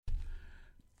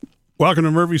Welcome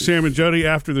to Murphy, Sam, and Jody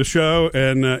after the show.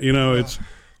 And,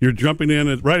 you're jumping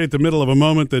in right at the middle of a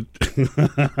moment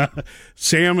that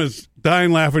Sam is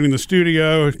dying laughing in the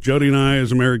studio. Jody and I,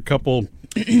 as a married couple,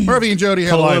 Murphy and Jody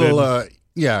had collided. a little,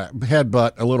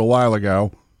 headbutt a little while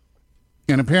ago.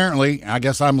 And apparently, I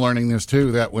guess I'm learning this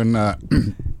too, that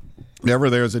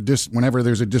whenever there's a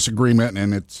disagreement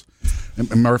and it's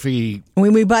Murphy,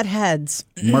 when we butt heads,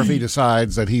 Murphy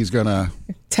decides that he's gonna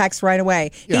text right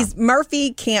away. Yeah.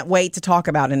 Murphy can't wait to talk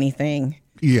about anything.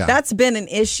 Yeah, That's been an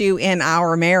issue in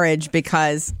our marriage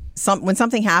because when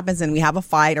something happens and we have a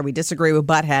fight or we disagree with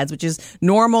butt heads, which is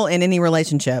normal in any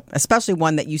relationship, especially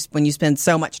one that when you spend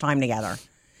so much time together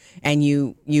and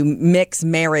you mix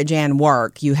marriage and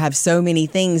work, you have so many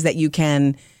things that you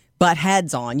can butt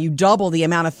heads on. You double the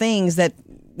amount of things that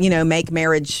make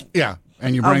marriage. Yeah.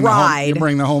 And you bring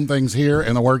the home things here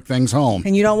and the work things home.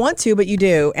 And you don't want to, but you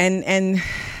do. And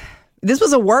this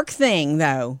was a work thing,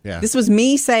 though. Yeah. This was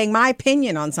me saying my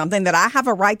opinion on something that I have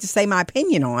a right to say my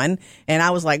opinion on. And I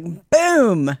was like,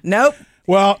 boom, nope.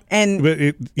 Well, and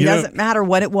it doesn't matter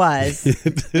what it was.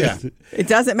 Yeah. It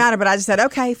doesn't matter. But I just said,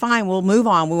 okay, fine, we'll move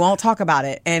on. We won't talk about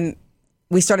it. And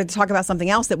we started to talk about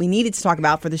something else that we needed to talk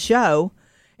about for the show.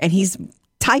 And he's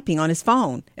typing on his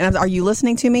phone. And I was, are you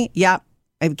listening to me? Yep.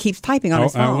 It keeps typing on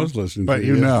his phone. I was listening but to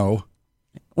you.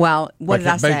 Well, what did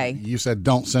I say? You said,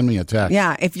 don't send me a text.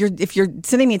 Yeah, if you're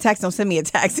sending me a text, don't send me a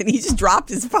text. And he just dropped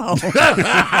his phone.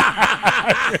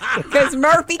 Because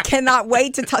Murphy cannot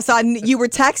wait to so you were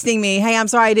texting me, hey, I'm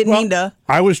sorry, I didn't mean to.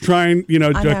 I was trying,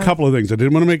 a couple of things. I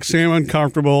didn't want to make Sam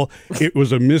uncomfortable. It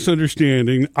was a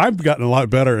misunderstanding. I've gotten a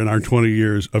lot better in our 20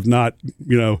 years of not,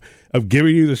 of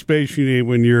giving you the space you need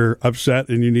when you're upset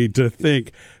and you need to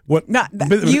think. You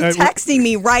texting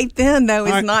me right then, though,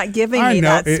 is not giving me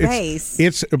that space.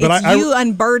 It's you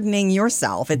unburdening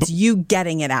yourself. It's you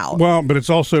getting it out. Well, but it's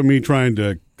also me trying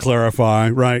to clarify,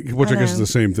 right? Which I guess is the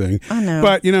same thing. I know.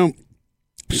 But,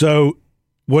 so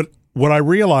what I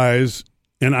realize,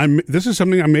 and this is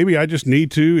something I just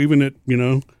need to, even at,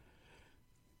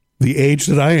 the age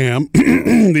that I am,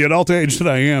 the adult age that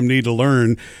I am, need to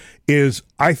learn, is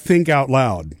I think out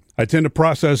loud. I tend to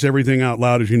process everything out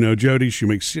loud, as you know. Jody, she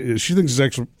thinks it's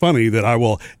actually funny that I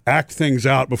will act things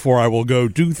out before I will go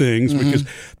do things, because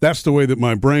that's the way that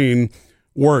my brain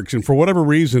works. And for whatever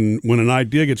reason, when an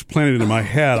idea gets planted in my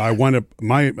head,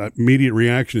 my immediate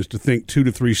reaction is to think 2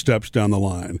 to 3 steps down the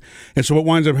line. And so what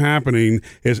winds up happening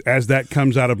is, as that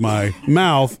comes out of my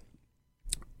mouth,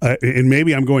 and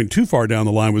maybe I'm going too far down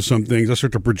the line with some things, I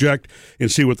start to project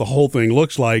and see what the whole thing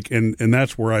looks like, and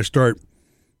that's where I start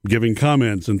giving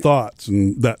comments and thoughts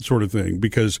and that sort of thing,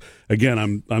 because again,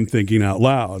 I'm thinking out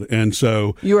loud. And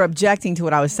so you were objecting to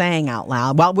what I was saying out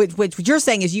loud. Well, what you're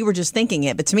saying is you were just thinking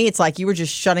it, but to me, it's like you were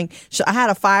just I had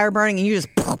a fire burning and you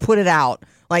just put it out.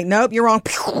 Like, nope, you're wrong.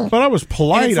 But I was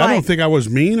polite. I don't think I was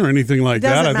mean or anything like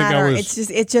that. I think I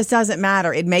was. It just doesn't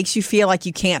matter. It makes you feel like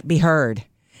you can't be heard.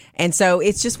 And so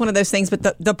it's just one of those things. But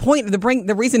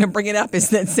the reason to bring it up is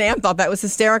that Sam thought that was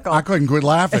hysterical. I couldn't quit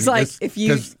laughing. It's like, if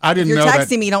you're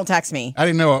texting me, don't text me. I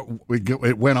didn't know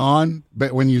it went on,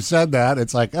 but when you said that,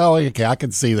 it's like, oh, okay, I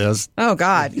can see this. Oh,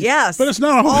 God, yes. But it's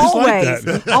not always like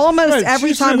that. Almost right,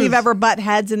 every time we've ever butt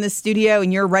heads in the studio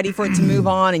and you're ready for it to move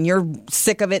on and you're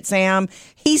sick of it, Sam,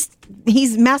 he's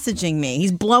messaging me.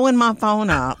 He's blowing my phone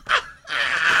up.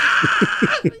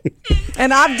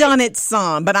 And I've done it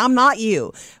some, but I'm not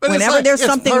you. But whenever there's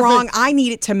something wrong, I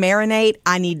need it to marinate.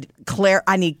 I need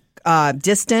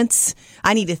distance.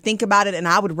 I need to think about it, and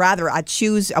I would rather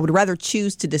choose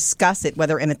to discuss it,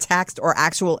 whether in a text or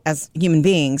actual as human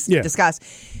beings discuss,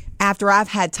 after I've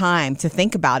had time to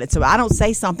think about it. So I don't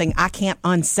say something I can't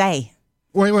unsay.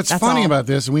 Well, what's funny about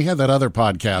this, and we had that other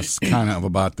podcast kind of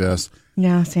about this.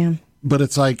 Yeah, Sam. But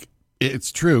it's like,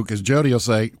 it's true, because Jody will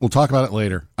say, we'll talk about it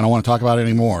later. I don't want to talk about it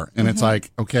anymore. And it's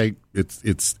like, okay,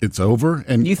 it's over.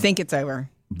 And you think it's over.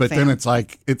 But Sam. Then it's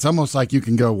like, it's almost like you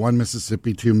can go 1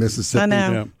 Mississippi, 2 Mississippi. I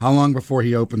know. Yeah. How long before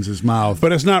he opens his mouth?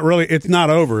 But it's not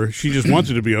over. She just wants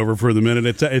it to be over for the minute.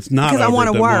 It's not because over. I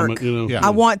want to work. Moment, Yeah.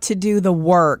 I want to do the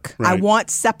work. Right. I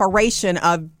want separation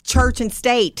of church and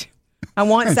state. I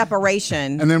want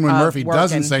separation. And then when Murphy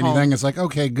doesn't say anything, it's like,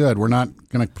 okay, good. We're not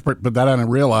going to put that on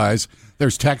and realize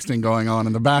there's texting going on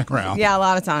in the background. Yeah, a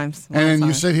lot of times. And then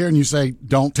you sit here and you say,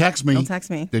 don't text me. Don't text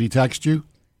me. Did he text you?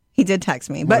 He did text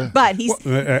me. But he's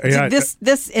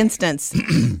this instance,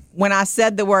 when I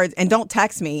said the words, and don't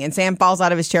text me, and Sam falls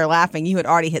out of his chair laughing, you had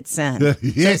already hit send. So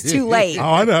it's too late. Oh,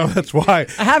 I know. That's why.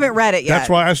 I haven't read it yet. That's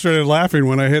why I started laughing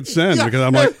when I hit send, because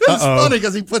I'm like, It's funny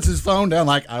because he puts his phone down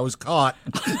like, I was caught.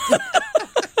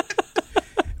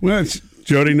 Well,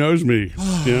 Jody knows me.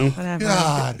 You know? Whatever.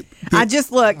 God. I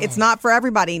just look. It's not for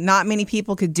everybody. Not many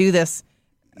people could do this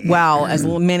well as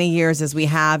many years as we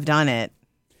have done it.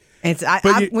 It's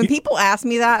when people ask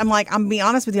me that, I'm like, I'm be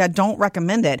honest with you, I don't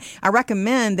recommend it. I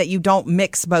recommend that you don't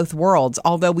mix both worlds.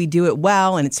 Although we do it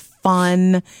well and it's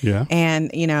fun. Yeah.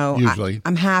 And Usually.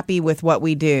 I'm happy with what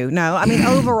we do. No, I mean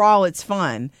overall it's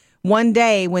fun. One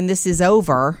day when this is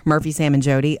over, Murphy, Sam, and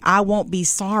Jody, I won't be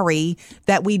sorry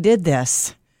that we did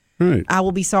this. Right. I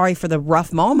will be sorry for the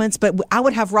rough moments, but I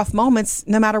would have rough moments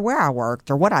no matter where I worked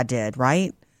or what I did,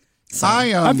 right? So,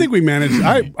 I think we managed.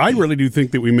 I really do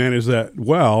think that we managed that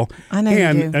well. I know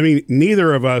and you do. I mean,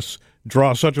 neither of us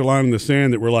draw such a line in the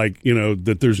sand that we're like,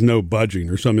 that there's no budging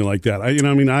or something like that.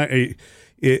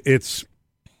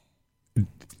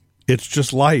 It's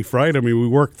just life, right? I mean, we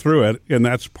work through it, and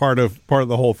that's part of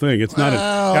the whole thing. It's not.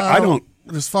 I don't.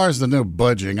 As far as the no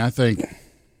budging, I think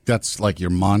that's like your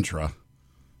mantra,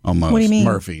 almost. What do you mean?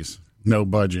 Murphy's no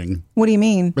budging, what do you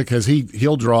mean? because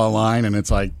he'll draw a line, and it's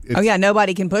like Oh yeah,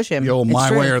 nobody can push him. the old It's my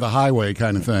true. way or the highway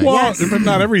kind of thing. Well, Yes. but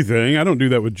not everything. I don't do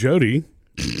that with Jody.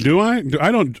 Do I?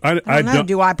 I don't. I don't know.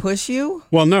 Do I push you?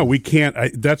 Well, no, we can't.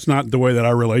 That's not the way that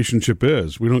our relationship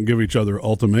is. We don't give each other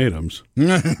ultimatums.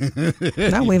 No,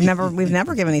 we've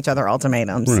never given each other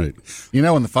ultimatums. Right. You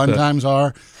know when the fun times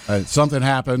are, something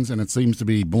happens and it seems to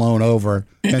be blown over,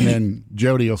 and then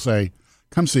Jody will say,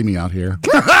 "Come see me out here."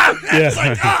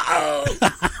 Yeah.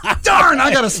 Darn,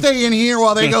 I got to stay in here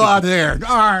while they go out there.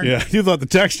 Darn. Yeah. You thought the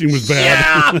texting was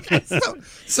bad. Yeah.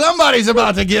 Somebody's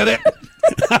about to get it.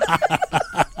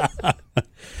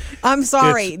 I'm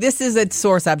sorry. This is a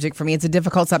sore subject for me. It's a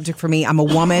difficult subject for me. I'm a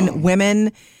woman.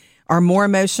 Women are more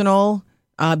emotional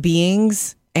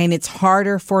beings, and it's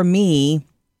harder for me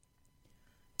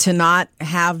to not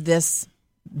have this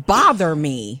bother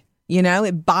me.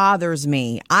 It bothers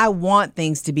me. I want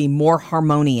things to be more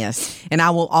harmonious, and I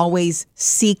will always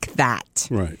seek that.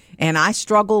 Right. And I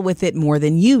struggle with it more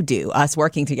than you do, us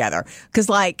working together. Because,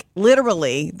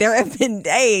 literally, there have been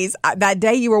days, that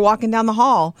day you were walking down the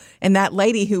hall, and that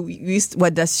lady who she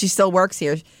still works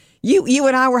here, you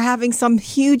and I were having some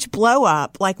huge blow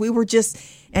up. We were just,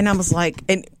 and I was like,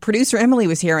 and producer Emily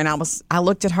was here, and I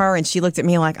looked at her, and she looked at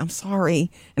me like, I'm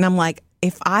sorry. And I'm like,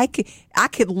 if I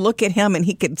could look at him and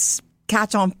he could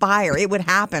catch on fire, it would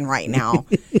happen right now.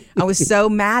 I was so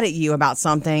mad at you about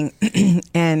something,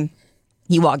 and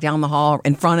you walk down the hall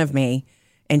in front of me,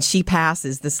 and she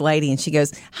passes this lady, and she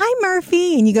goes, "Hi,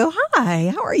 Murphy." And you go,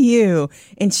 "Hi, how are you?"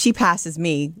 And she passes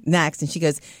me next, and she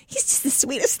goes, "He's just the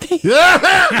sweetest thing."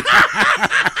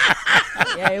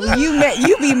 Yeah, well,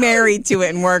 you be married to it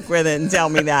and work with it and tell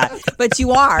me that. But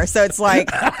you are. So it's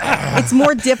it's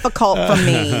more difficult for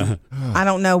me. I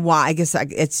don't know why. I guess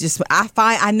it's just,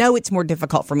 I know it's more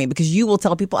difficult for me because you will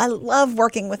tell people, I love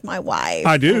working with my wife.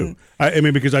 I do. I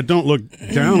mean, because I don't look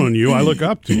down on you. I look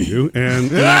up to you.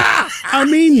 And I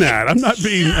mean that. I'm not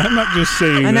just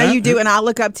saying that. I know you do. And I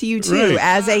look up to you too, Right.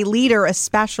 as a leader,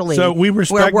 especially So we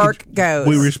respect where work goes.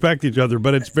 We respect each other,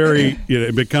 but it's very,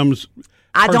 it becomes.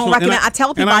 I don't personal. recommend. I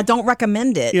tell people I don't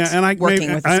recommend it. Yeah, and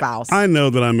working with a spouse. I know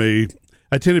that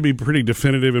I tend to be pretty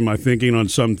definitive in my thinking on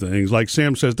some things. Like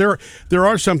Sam says, there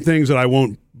are some things that I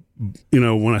won't.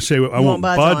 When I say I won't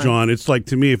budge on, it's like,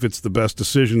 to me, if it's the best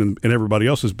decision in everybody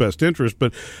else's best interest.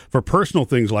 But for personal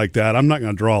things like that, I'm not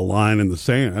going to draw a line in the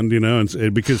sand,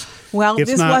 because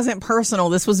this wasn't personal.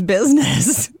 This was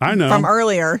business. I know from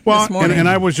earlier this morning. And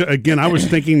I was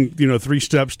thinking, 3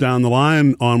 steps down the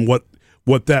line on what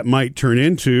that might turn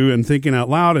into, and thinking out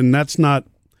loud, and that's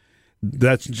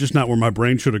just not where my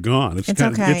brain should have gone. It's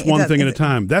okay. It's one thing at a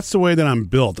time. That's the way that I'm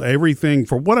built. Everything,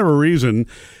 for whatever reason,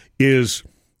 is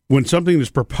when something is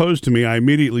proposed to me, I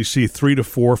immediately see 3 to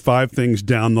 4, 5 things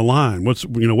down the line.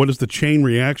 What is the chain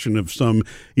reaction of some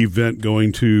event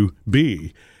going to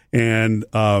be? And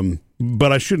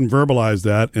but I shouldn't verbalize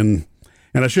that, and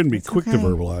I shouldn't be quick to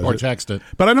verbalize Or it. text it.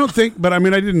 But I don't think. But I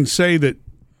mean, I didn't say that.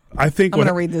 I think I'm going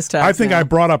to read this text. I think now. I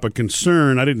brought up a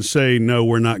concern. I didn't say, no,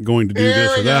 we're not going to do There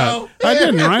this we or that. go. I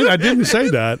didn't, right? I didn't say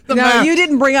that. You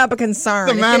didn't bring up a concern.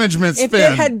 The management If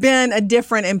spin. it had been a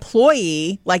different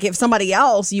employee, like if somebody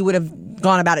else, you would have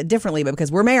gone about it differently. But because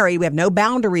we're married, we have no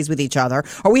boundaries with each other,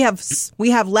 or we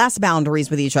have less boundaries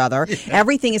with each other. Yeah.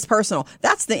 Everything is personal.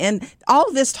 That's the end. All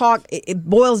of this talk, it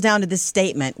boils down to this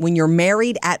statement: when you're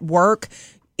married at work,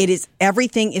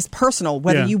 everything is personal,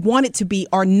 whether you want it to be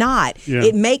or not. Yeah.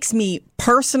 It makes me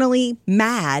personally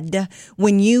mad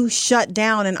when you shut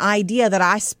down an idea that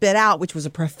I spit out, which was a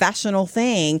professional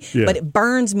thing, but it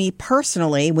burns me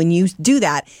personally when you do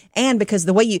that. And because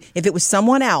if it was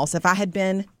someone else, if I had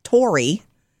been Tori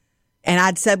and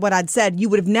I'd said what I'd said, you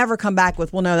would have never come back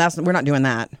with, well, no, we're not doing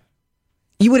that.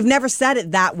 You would have never said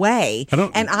it that way.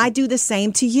 And I do the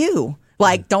same to you.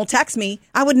 Like, don't text me.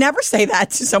 I would never say that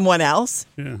to someone else.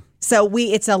 Yeah. So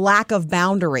it's a lack of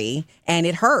boundary, and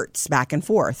it hurts back and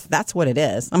forth. That's what it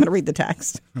is. I'm going to read the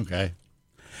text. Okay.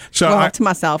 So to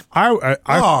myself.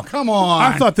 Oh, come on.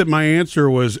 I thought that my answer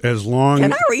was as long.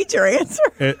 Can I read your answer?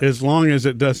 As long as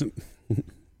it doesn't.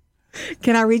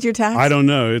 Can I read your text? I don't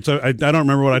know. I don't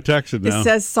remember what I texted now. It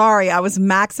says, sorry, I was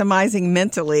maximizing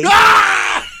mentally.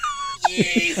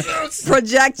 Jesus.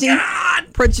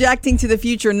 Projecting to the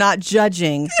future, not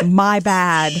judging. My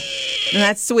bad. And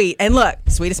that's sweet. And look,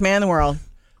 sweetest man in the world.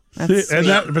 That's sweet.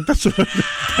 That's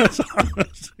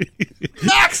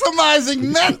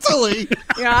Maximizing mentally.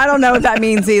 Yeah, I don't know what that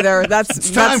means either.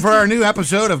 It's time for our new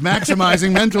episode of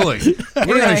Maximizing Mentally. We're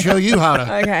going to show you how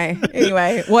to. Okay.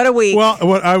 Anyway, what a week. Well,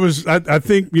 what I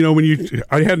think, when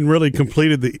I hadn't really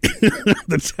completed the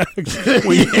text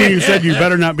when you said you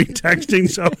better not be texting,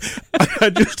 so I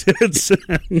just hit send.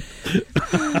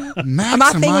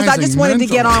 My thing was I just wanted to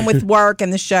get on with work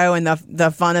and the show and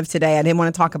the fun of today. I didn't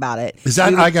want to talk about it. Is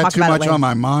that I got too much on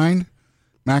my mind?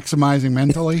 Maximizing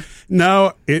mentally?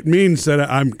 No, it means that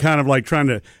I'm kind of like trying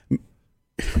to.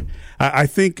 I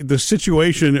think the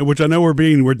situation, which I know we're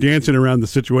dancing around the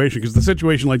situation, because the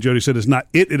situation, like Jody said, is not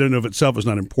it in and of itself is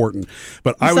not important.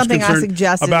 But I was concerned I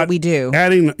suggested about that we do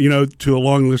adding, to a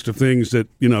long list of things that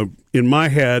in my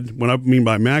head, what I mean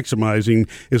by maximizing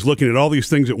is looking at all these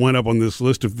things that went up on this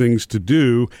list of things to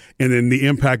do, and then the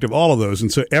impact of all of those.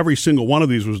 And so every single one of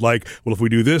these was like, well, if we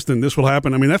do this, then this will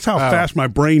happen. I mean, that's how fast my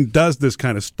brain does this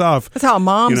kind of stuff. That's how a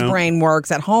mom's brain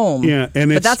works at home. Yeah,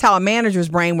 but that's how a manager's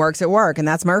brain works at work, and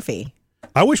that's Murphy.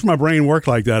 I wish my brain worked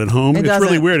like that at home. It's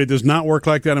really weird. It does not work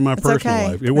like that in my personal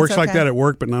life. It works like that at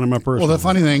work, but not in my personal life. Well, the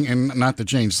funny thing, and not to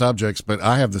change subjects, but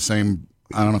I have the same,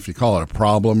 I don't know if you call it a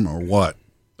problem or what.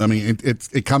 I mean,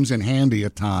 it comes in handy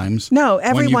at times. No,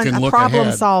 everyone, a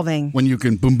problem solving. When you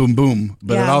can boom, boom, boom.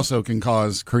 But it also can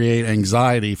create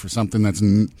anxiety for something that's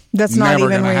not never even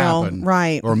going to real. happen.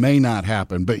 Right. Or may not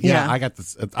happen. But I got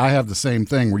this. I have the same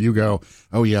thing where you go,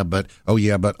 oh yeah, but,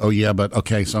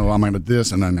 okay, so I'm going to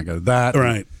this and then I go to that.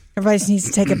 Right. Everybody just needs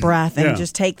to take a breath and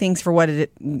just take things for what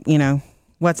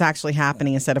what's actually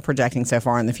happening instead of projecting so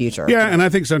far in the future. Yeah, and I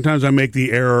think sometimes I make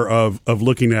the error of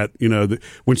looking at,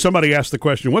 when somebody asks the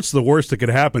question, what's the worst that could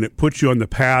happen? It puts you on the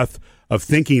path of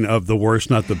thinking of the worst,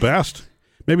 not the best.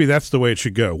 Maybe that's the way it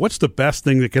should go. What's the best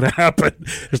thing that could happen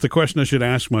is the question I should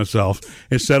ask myself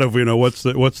instead of, what's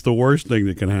the worst thing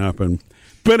that can happen.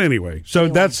 But anyway, so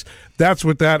that's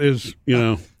what that is,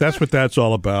 that's what that's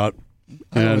all about.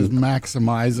 And was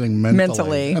maximizing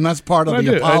mentally. And that's part of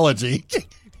the apology.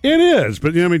 It is,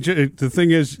 but the thing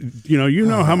is,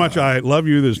 how much I love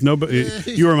you. There's nobody.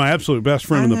 You are my absolute best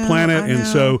friend on the planet, and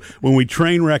so when we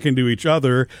train wreck into each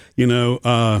other,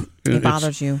 it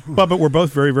bothers you. But we're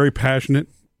both very, very passionate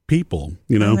people,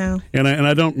 and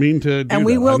I don't mean to. And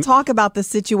we will talk about the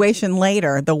situation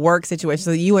later, the work situation,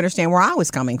 so that you understand where I was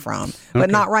coming from,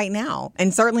 but not right now,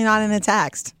 and certainly not in a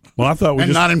text. Well, I thought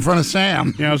not in front of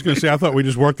Sam. Yeah, I was going to say I thought we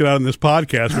just worked it out in this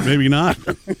podcast, but maybe not.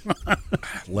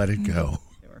 Let it go.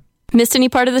 Missed any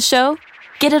part of the show?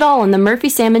 Get it all on the Murphy,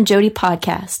 Sam, and Jody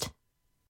podcast.